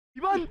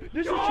Man,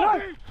 there's a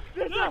shark!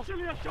 There's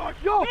actually a shark!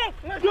 Yo,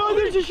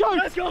 there's a shark!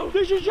 Let's go!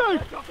 There's a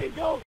shark! Let's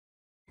go!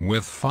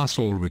 With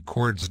fossil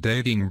records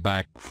dating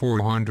back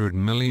 400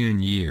 million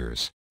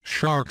years,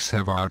 sharks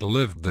have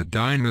outlived the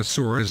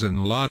dinosaurs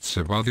and lots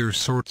of other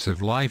sorts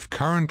of life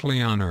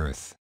currently on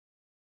Earth.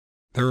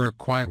 There are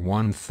quite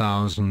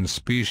 1,000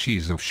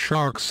 species of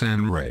sharks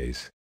and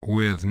rays,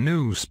 with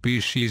new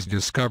species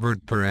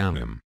discovered per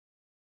annum.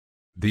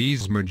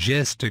 These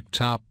majestic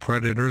top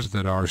predators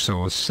that are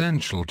so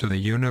essential to the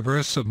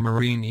universe of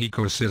marine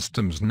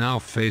ecosystems now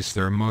face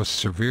their most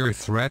severe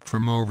threat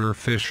from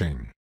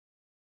overfishing.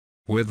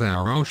 With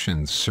our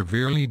oceans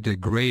severely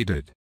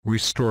degraded,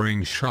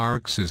 restoring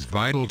sharks is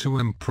vital to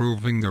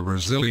improving the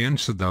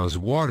resilience of those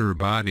water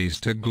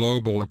bodies to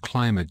global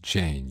climate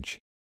change.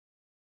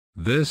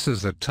 This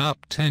is a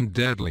top 10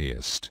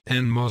 deadliest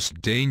and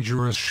most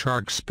dangerous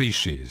shark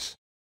species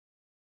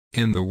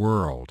in the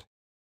world.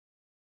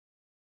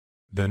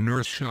 The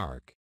nurse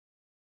shark.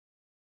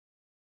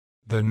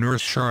 The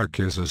nurse shark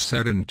is a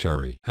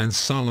sedentary and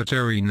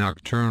solitary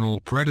nocturnal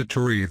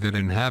predator that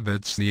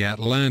inhabits the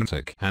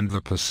Atlantic and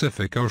the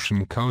Pacific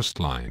Ocean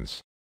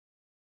coastlines.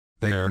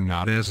 They are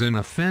not as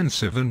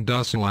inoffensive and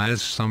docile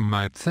as some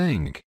might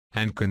think,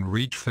 and can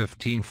reach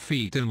 15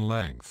 feet in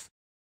length.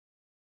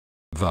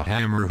 The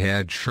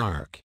hammerhead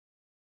shark.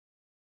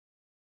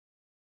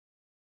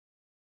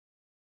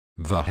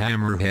 The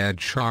hammerhead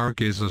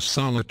shark is a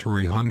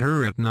solitary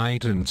hunter at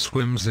night and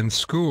swims in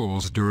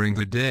schools during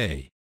the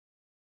day.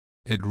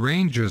 It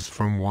ranges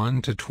from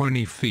 1 to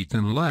 20 feet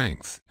in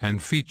length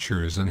and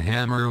features an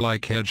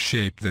hammer-like head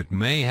shape that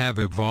may have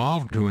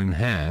evolved to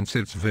enhance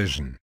its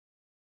vision.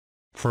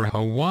 For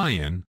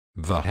Hawaiian,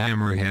 the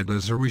hammerhead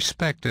is a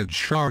respected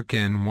shark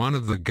and one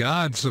of the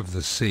gods of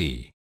the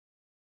sea.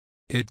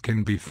 It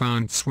can be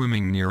found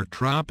swimming near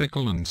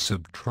tropical and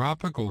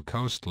subtropical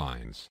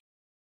coastlines.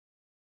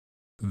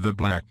 The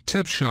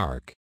black-tip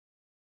shark.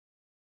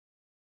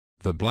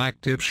 The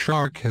black-tip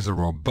shark has a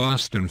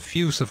robust and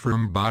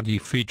fusiform body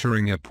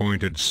featuring a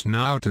pointed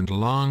snout and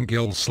long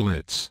gill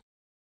slits.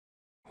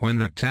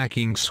 When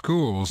attacking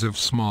schools of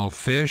small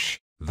fish,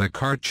 the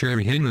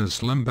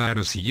Carcharodontis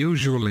limbatus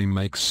usually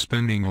makes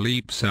spinning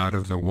leaps out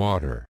of the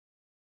water.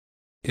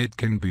 It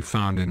can be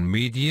found in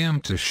medium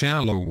to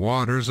shallow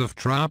waters of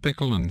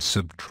tropical and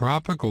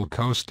subtropical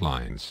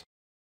coastlines.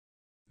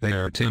 They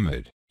are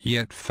timid,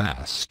 yet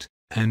fast,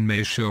 and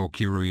may show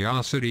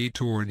curiosity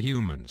toward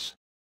humans.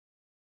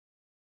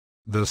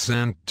 The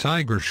sand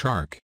tiger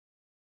shark.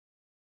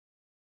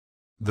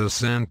 The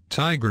sand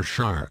tiger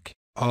shark,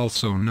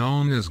 also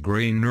known as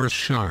gray nurse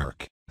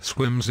shark,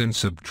 swims in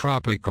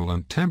subtropical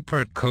and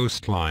temperate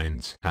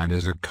coastlines and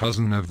is a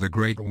cousin of the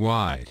great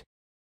white.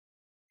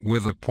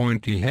 With a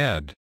pointy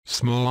head,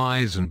 small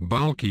eyes and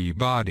bulky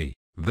body,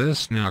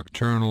 this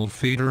nocturnal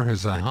feeder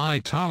has a high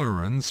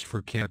tolerance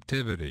for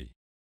captivity.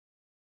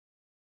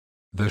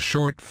 The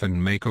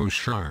short-fin mako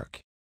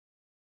shark.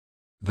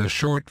 The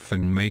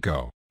short-fin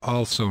mako,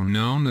 also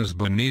known as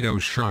bonito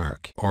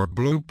shark or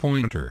blue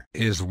pointer,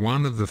 is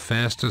one of the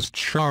fastest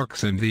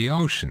sharks in the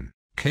ocean,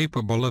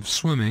 capable of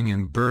swimming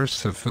in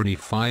bursts of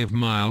 35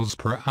 miles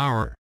per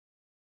hour.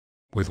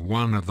 With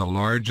one of the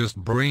largest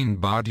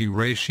brain-body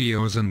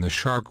ratios in the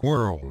shark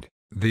world,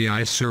 the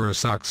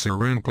Isurus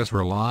oxyrhynchus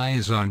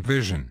relies on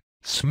vision,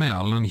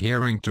 smell and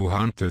hearing to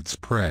hunt its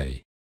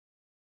prey.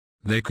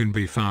 They can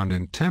be found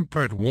in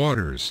temperate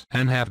waters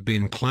and have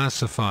been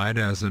classified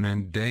as an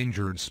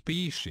endangered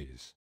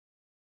species.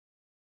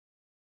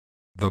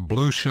 The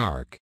blue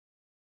shark.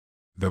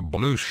 The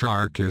blue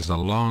shark is a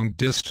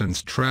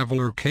long-distance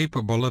traveler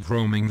capable of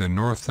roaming the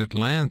North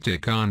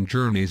Atlantic on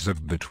journeys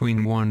of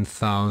between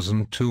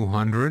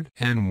 1,200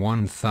 and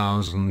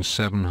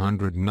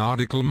 1,700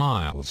 nautical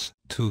miles,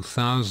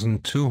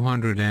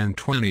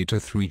 2,220 to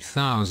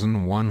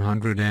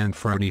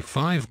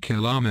 3,145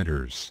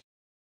 kilometers.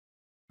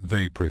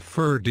 They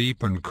prefer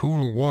deep and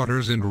cool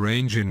waters and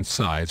range in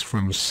size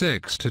from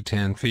 6 to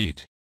 10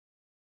 feet.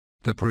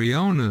 The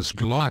Prionas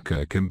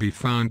glauca can be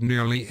found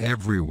nearly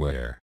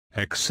everywhere,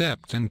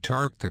 except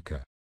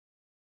Antarctica.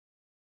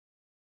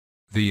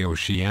 The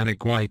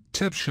oceanic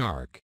white-tip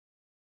shark.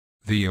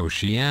 The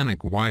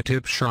oceanic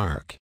white-tip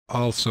shark,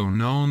 also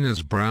known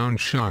as brown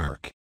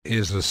shark,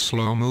 is a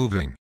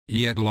slow-moving,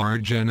 yet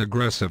large and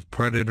aggressive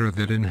predator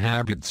that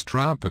inhabits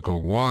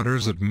tropical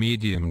waters at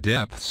medium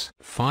depths,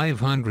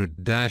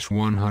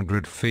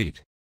 500-100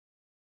 feet.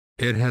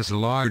 It has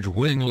large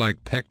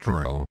wing-like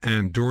pectoral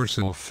and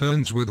dorsal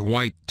fins with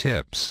white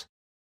tips.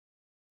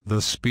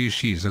 The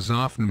species is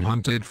often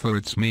hunted for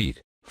its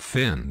meat,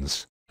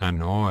 fins,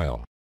 and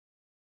oil.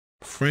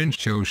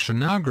 French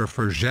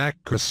oceanographer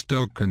Jacques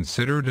Cousteau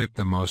considered it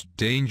the most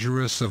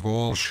dangerous of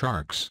all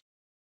sharks.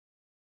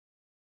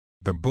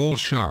 The bull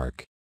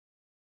shark.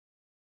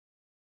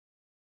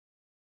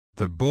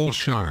 The bull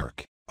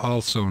shark,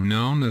 also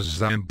known as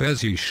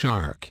Zambezi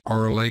shark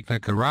or Lake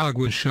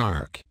Nicaragua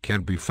shark,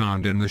 can be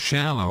found in the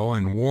shallow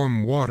and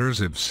warm waters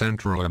of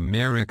Central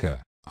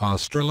America,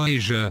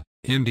 Australasia,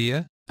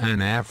 India,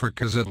 and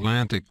Africa's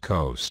Atlantic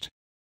coast.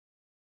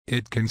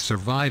 It can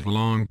survive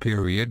long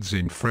periods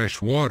in fresh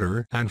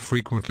water and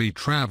frequently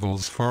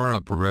travels far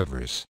up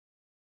rivers.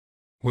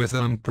 With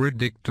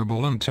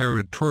unpredictable and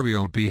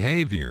territorial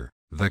behavior,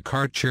 the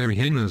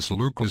Carcharodontis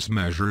lucus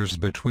measures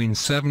between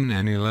 7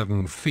 and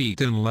 11 feet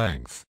in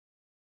length.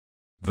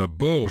 The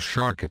bull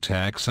shark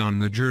attacks on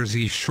the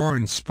Jersey Shore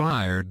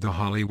inspired the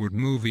Hollywood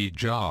movie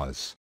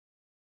Jaws.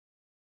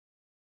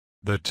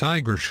 The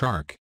tiger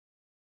shark.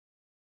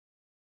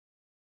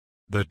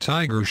 The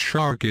tiger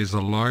shark is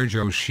a large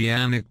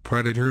oceanic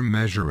predator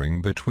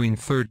measuring between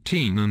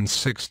 13 and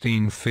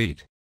 16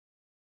 feet.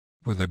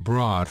 With a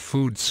broad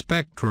food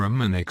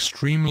spectrum and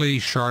extremely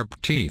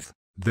sharp teeth,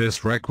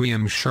 this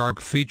requiem shark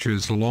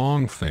features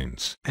long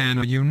fins and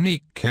a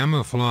unique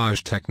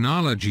camouflage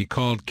technology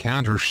called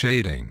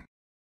countershading.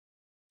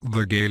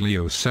 The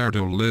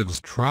Galeosardo lives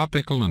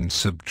tropical and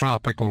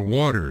subtropical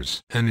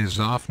waters and is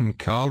often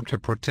culled to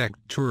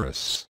protect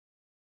tourists.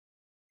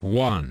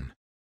 1.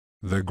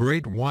 The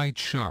great white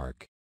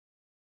shark.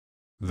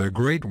 The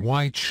great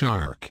white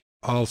shark,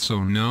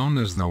 also known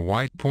as the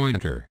white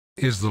pointer,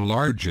 is the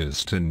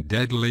largest and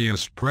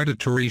deadliest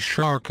predatory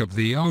shark of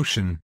the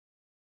ocean.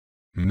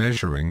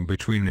 Measuring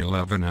between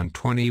 11 and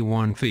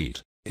 21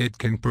 feet, it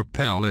can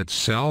propel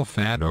itself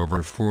at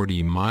over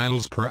 40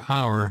 miles per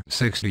hour,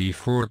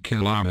 64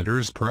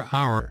 kilometers per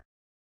hour.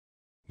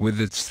 With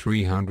its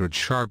 300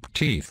 sharp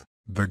teeth,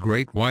 the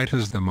great white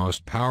has the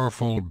most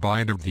powerful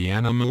bite of the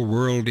animal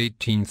world,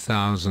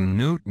 18,000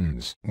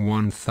 newtons,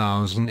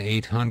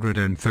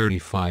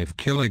 1,835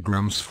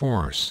 kilograms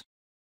force.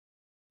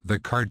 The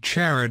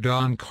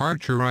Carcharodon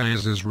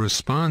carcharis is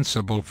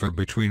responsible for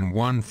between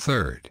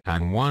 1/3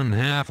 and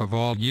 1/2 of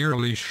all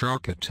yearly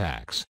shark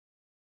attacks.